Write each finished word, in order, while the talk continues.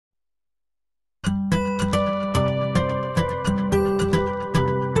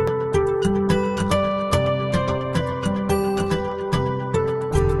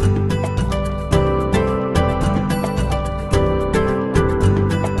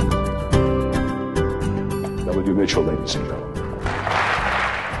W. Mitchell, ladies and gentlemen.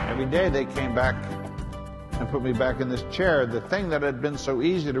 Every day they came back and put me back in this chair. The thing that had been so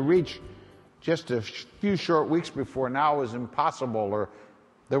easy to reach just a few short weeks before now was impossible, or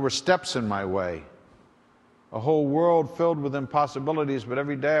there were steps in my way. A whole world filled with impossibilities, but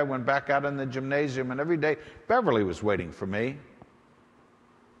every day I went back out in the gymnasium, and every day Beverly was waiting for me.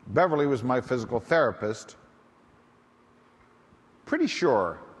 Beverly was my physical therapist. Pretty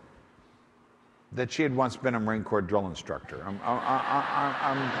sure that she had once been a Marine Corps drill instructor.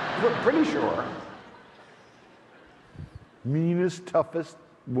 I'm pretty sure. Meanest, toughest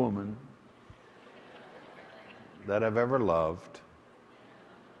woman that I've ever loved.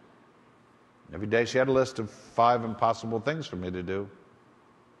 Every day she had a list of 5 impossible things for me to do.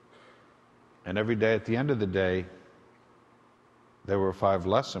 And every day at the end of the day, there were 5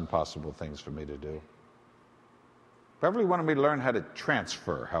 less impossible things for me to do. Beverly wanted me to learn how to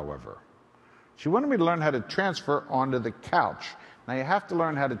transfer, however. She wanted me to learn how to transfer onto the couch. Now, you have to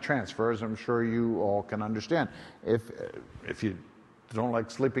learn how to transfer, as I'm sure you all can understand. If you don't like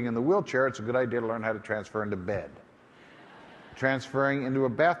sleeping in the wheelchair, it's a good idea to learn how to transfer into bed. Transferring into a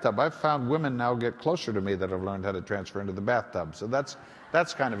bathtub. I've found women now get closer to me that have learned how to transfer into the bathtub, so that's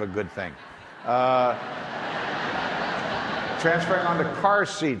kind of a good thing. Transferring onto car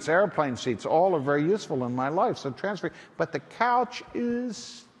seats, airplane seats, all are very useful in my life, so transferring. But the couch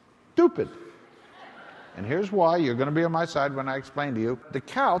is stupid. And here's why. You're going to be on my side when I explain to you. The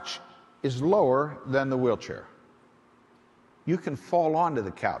couch is lower than the wheelchair. You can fall onto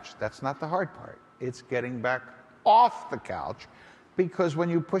the couch. That's not the hard part. It's getting back off the couch, because when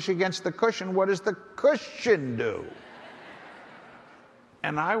you push against the cushion, what does the cushion do?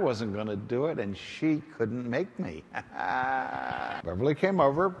 And I wasn't going to do it, and she couldn't make me. Beverly came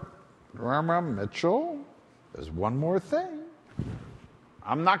over. Mitchell, there's one more thing.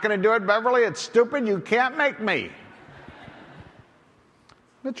 I'm not going to do it, Beverly. It's stupid. You can't make me.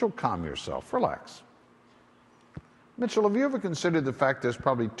 Mitchell, calm yourself. Relax. Mitchell, have you ever considered the fact there's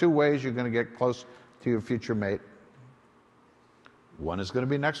probably 2 ways you're going to get close to your future mate? One is going to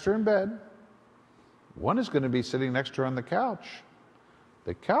be next to her in bed. One is going to be sitting next to her on the couch.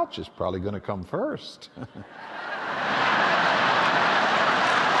 The couch is probably going to come first.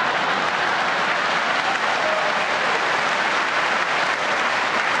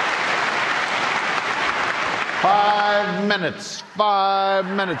 5 minutes, 5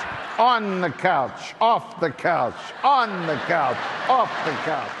 minutes. On the couch, off the couch, on the couch, off the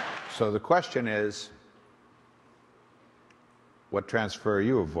couch. So the question is, what transfer are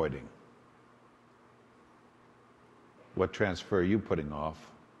you avoiding? What transfer are you putting off?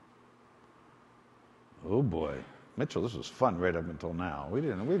 Oh boy, Mitchell, this was fun right up until now. We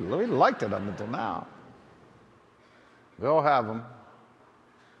liked it up until now. We all have them.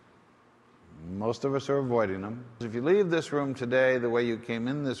 Most of us are avoiding them. If you leave this room today the way you came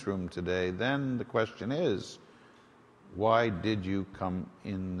in this room today, then the question is, why did you come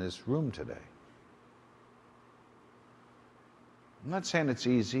in this room today? I'm not saying it's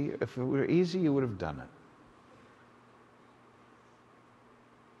easy. If it were easy, you would have done it.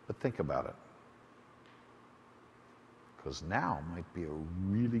 But think about it. Because now might be a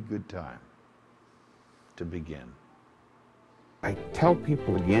really good time to begin. I tell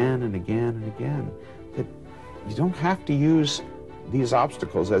people again and again and again that you don't have to use these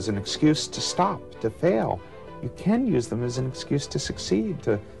obstacles as an excuse to stop, to fail. You can use them as an excuse to succeed,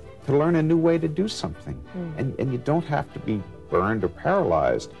 to learn a new way to do something. And you don't have to be burned or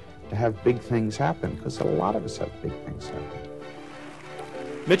paralyzed to have big things happen, because a lot of us have big things happen.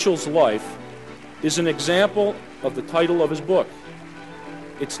 Mitchell's life is an example of the title of his book.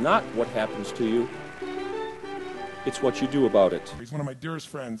 It's not what happens to you, it's what you do about it. He's one of my dearest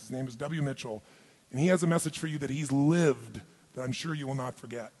friends. His name is W. Mitchell, and he has a message for you that he's lived that I'm sure you will not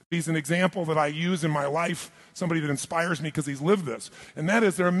forget. He's an example that I use in my life, somebody that inspires me because he's lived this. And that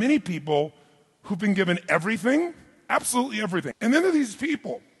is, there are many people who've been given everything, absolutely everything. And then there are these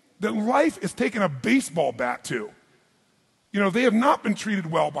people that life is taking a baseball bat to. You know, they have not been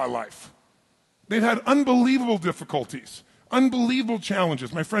treated well by life. They've had unbelievable difficulties, unbelievable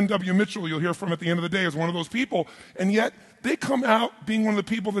challenges. My friend W. Mitchell, you'll hear from at the end of the day, is one of those people, and yet they come out being one of the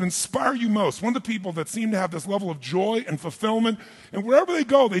people that inspire you most, one of the people that seem to have this level of joy and fulfillment, and wherever they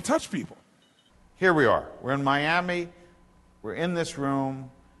go, they touch people. Here we are. We're in Miami. We're in this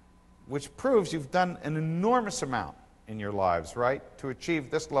room, which proves you've done an enormous amount in your lives, right, to achieve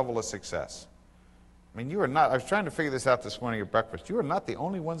this level of success. I mean, you are not, I was trying to figure this out this morning at breakfast, you are not the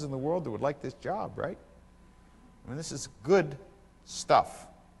only ones in the world that would like this job, right? I mean, this is good stuff.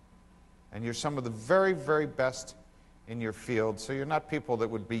 And you're some of the very, very best in your field, so you're not people that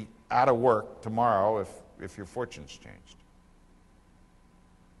would be out of work tomorrow if your fortune's changed.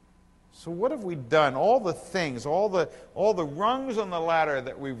 So what have we done? All the things, all the rungs on the ladder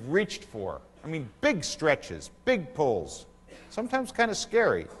that we've reached for. I mean, big stretches, big pulls, sometimes kind of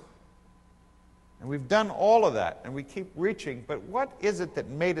scary. And we've done all of that, and we keep reaching, but what is it that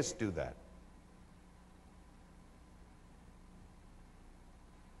made us do that?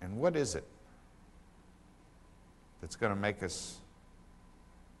 And what is it that's going to make us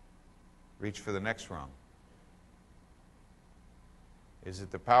reach for the next rung? Is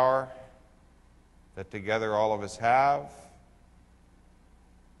it the power that together all of us have?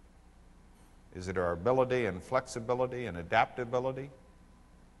 Is it our ability and flexibility and adaptability?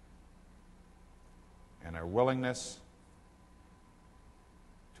 And our willingness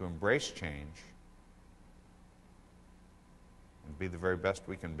to embrace change and be the very best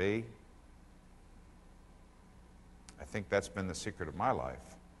we can be? I think that's been the secret of my life.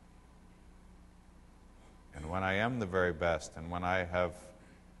 And when I am the very best, and when I have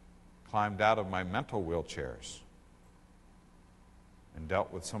climbed out of my mental wheelchairs and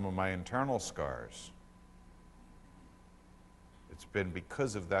dealt with some of my internal scars, it's been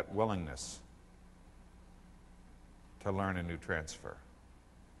because of that willingness to learn a new transfer.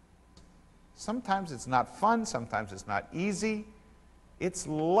 Sometimes it's not fun, sometimes it's not easy. It's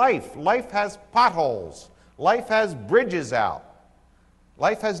life. Life has potholes. Life has bridges out.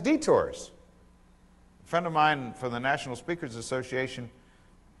 Life has detours. A friend of mine from the National Speakers Association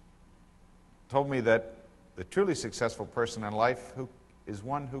told me that the truly successful person in life is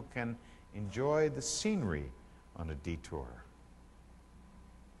one who can enjoy the scenery on a detour.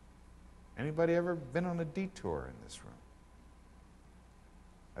 Anybody ever been on a detour in this room?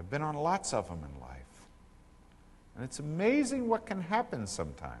 I've been on lots of them in life. And it's amazing what can happen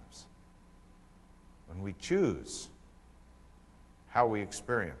sometimes when we choose how we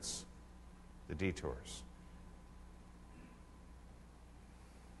experience the detours.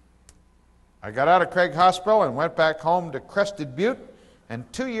 I got out of Craig Hospital and went back home to Crested Butte,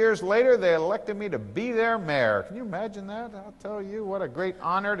 and 2 years later they elected me to be their mayor. Can you imagine that? I'll tell you, what a great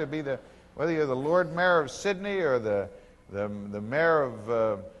honor to be whether you're the Lord Mayor of Sydney or the mayor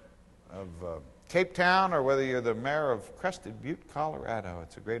of Cape Town, or whether you're the mayor of Crested Butte, Colorado.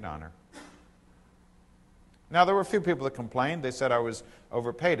 It's a great honor. Now, there were a few people that complained. They said I was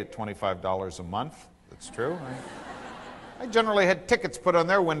overpaid at $25 a month. That's true. I generally had tickets put on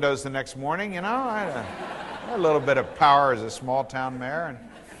their windows the next morning, you know. I had a little bit of power as a small-town mayor.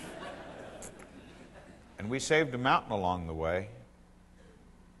 And we saved a mountain along the way.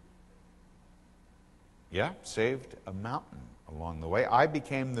 Yeah, saved a mountain along the way. I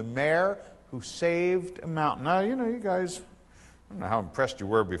became the mayor who saved a mountain. Now, you know, you guys, I don't know how impressed you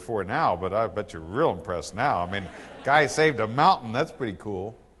were before now, but I bet you're real impressed now. I mean, guy saved a mountain, that's pretty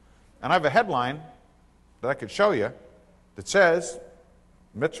cool. And I have a headline that I could show you that says,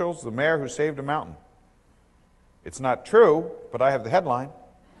 Mitchell's the mayor who saved a mountain. It's not true, but I have the headline.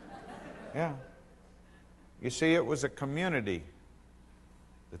 Yeah. You see, it was a community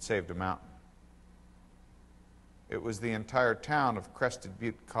that saved a mountain. It was the entire town of Crested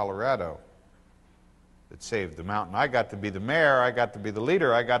Butte, Colorado that saved the mountain. I got to be the mayor, I got to be the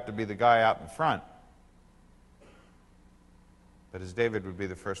leader, I got to be the guy out in front. But as David would be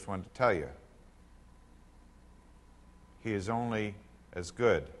the first one to tell you, he is only as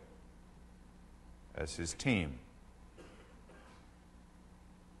good as his team,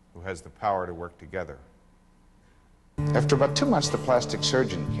 who has the power to work together. After about 2 months, the plastic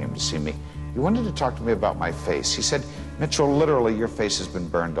surgeon came to see me. He wanted to talk to me about my face. He said, Mitchell, literally, your face has been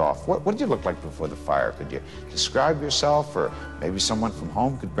burned off. What did you look like before the fire? Could you describe yourself? Or maybe someone from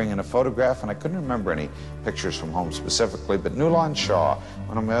home could bring in a photograph. And I couldn't remember any pictures from home specifically, but Newlon Shaw,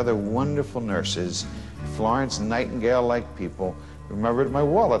 one of my other wonderful nurses, Florence Nightingale-like people, remembered my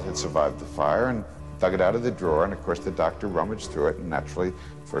wallet had survived the fire and dug it out of the drawer. And of course, the doctor rummaged through it, and naturally,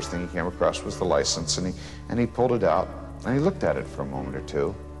 the first thing he came across was the license, and he pulled it out, and he looked at it for a moment or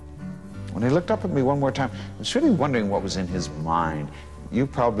two. When he looked up at me one more time, I was really wondering what was in his mind. You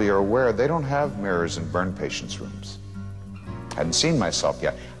probably are aware they don't have mirrors in burn patients' rooms. I hadn't seen myself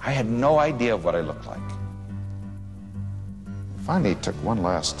yet. I had no idea of what I looked like. Finally, he took one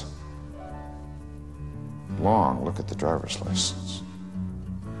last long look at the driver's license.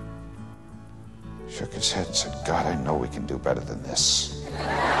 Shook his head and said, God, I know we can do better than this.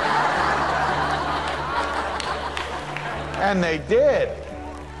 And they did.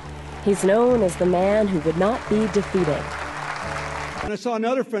 He's known as the man who would not be defeated. And I saw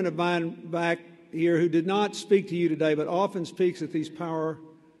another friend of mine back here who did not speak to you today, but often speaks at these Power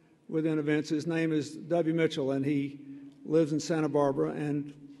Within events. His name is W. Mitchell, and he lives in Santa Barbara.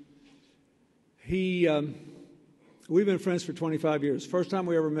 And We've been friends for 25 years. First time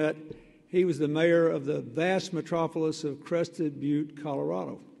we ever met, he was the mayor of the vast metropolis of Crested Butte,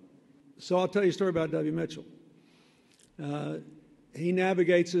 Colorado. So I'll tell you a story about W. Mitchell. He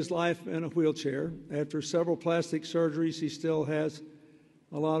navigates his life in a wheelchair. After several plastic surgeries, he still has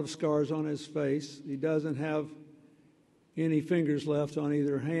a lot of scars on his face. He doesn't have any fingers left on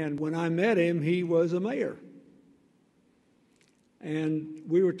either hand. When I met him, he was a mayor. And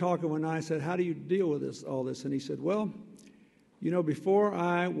we were talking one night. I said, how do you deal with all this? And he said, well, you know, before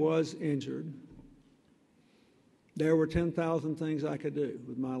I was injured, there were 10,000 things I could do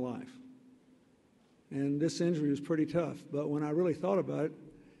with my life. And this injury was pretty tough. But when I really thought about it,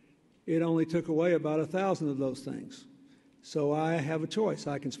 it only took away about 1,000 of those things. So I have a choice.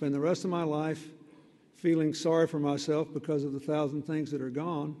 I can spend the rest of my life feeling sorry for myself because of the 1,000 things that are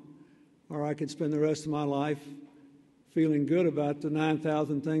gone, or I could spend the rest of my life feeling good about the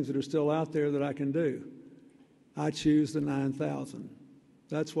 9,000 things that are still out there that I can do. I choose the 9,000.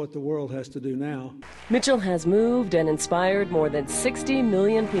 That's what the world has to do now. Mitchell has moved and inspired more than 60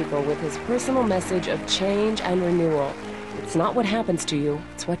 million people with his personal message of change and renewal. It's not what happens to you,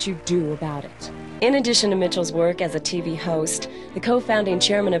 it's what you do about it. In addition to Mitchell's work as a TV host, the co-founding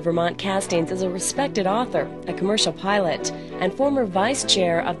chairman of Vermont Castings is a respected author, a commercial pilot, and former vice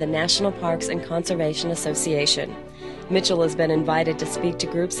chair of the National Parks and Conservation Association. Mitchell has been invited to speak to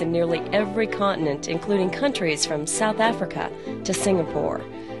groups in nearly every continent, including countries from South Africa to Singapore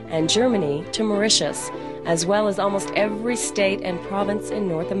and Germany to Mauritius, as well as almost every state and province in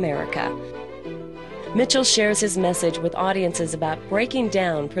North America. Mitchell shares his message with audiences about breaking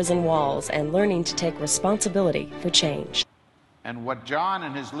down prison walls and learning to take responsibility for change. And what John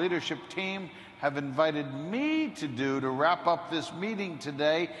and his leadership team have invited me to do to wrap up this meeting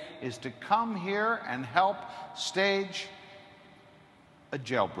today is to come here and help stage a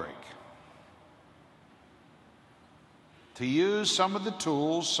jailbreak. To use some of the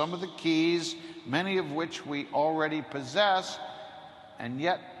tools, some of the keys, many of which we already possess and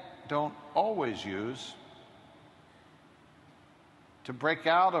yet don't always use, to break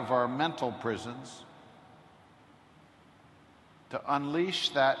out of our mental prisons, to unleash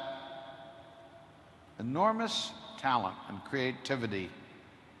that enormous talent and creativity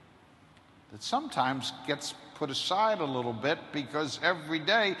that sometimes gets put aside a little bit because every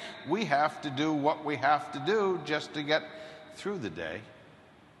day we have to do what we have to do just to get through the day.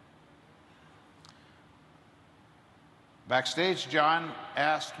 Backstage, John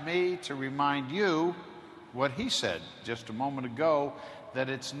asked me to remind you what he said just a moment ago, that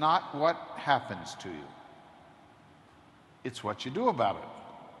it's not what happens to you. It's what you do about it.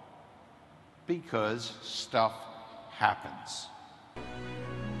 Because stuff happens.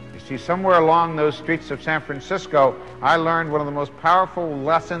 You see, somewhere along those streets of San Francisco, I learned one of the most powerful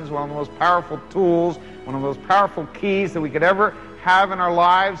lessons, one of the most powerful tools, one of the most powerful keys that we could ever have in our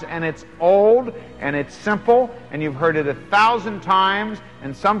lives, and it's old, and it's simple, and you've heard it 1,000 times,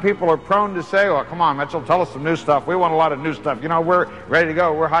 and some people are prone to say, well, come on, Mitchell, tell us some new stuff. We want a lot of new stuff. You know, we're ready to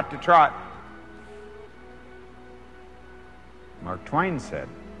go. We're hot to trot. Mark Twain said,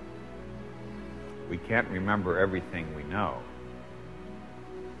 we can't remember everything we know.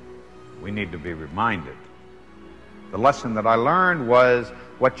 We need to be reminded. The lesson that I learned was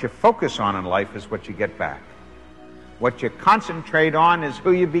what you focus on in life is what you get back. What you concentrate on is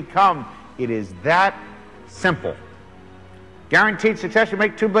who you become. It is that simple. Guaranteed success, you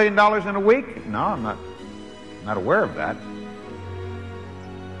make $2 billion in a week? No, I'm not aware of that.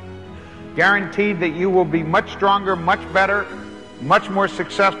 Guaranteed that you will be much stronger, much better, much more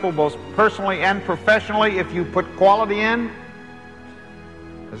successful, both personally and professionally, if you put quality in,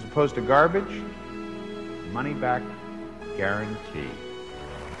 as opposed to garbage. Money back guarantee.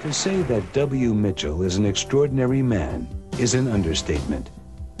 To say that W. Mitchell is an extraordinary man is an understatement.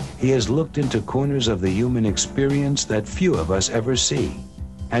 He has looked into corners of the human experience that few of us ever see,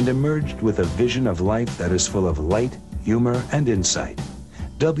 and emerged with a vision of life that is full of light, humor, and insight.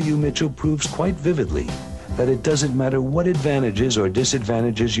 W. Mitchell proves quite vividly that it doesn't matter what advantages or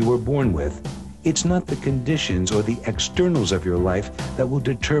disadvantages you were born with. It's not the conditions or the externals of your life that will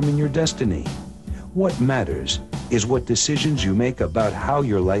determine your destiny. What matters is what decisions you make about how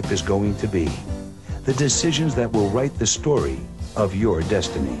your life is going to be. The decisions that will write the story of your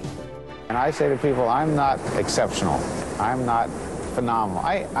destiny. And I say to people, I'm not exceptional. I'm not phenomenal.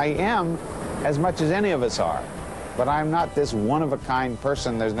 I am as much as any of us are. But I'm not this one-of-a-kind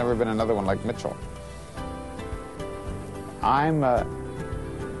person. There's never been another one like Mitchell. I'm an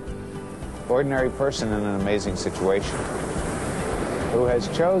ordinary person in an amazing situation who has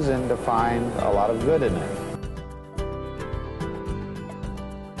chosen to find a lot of good in it.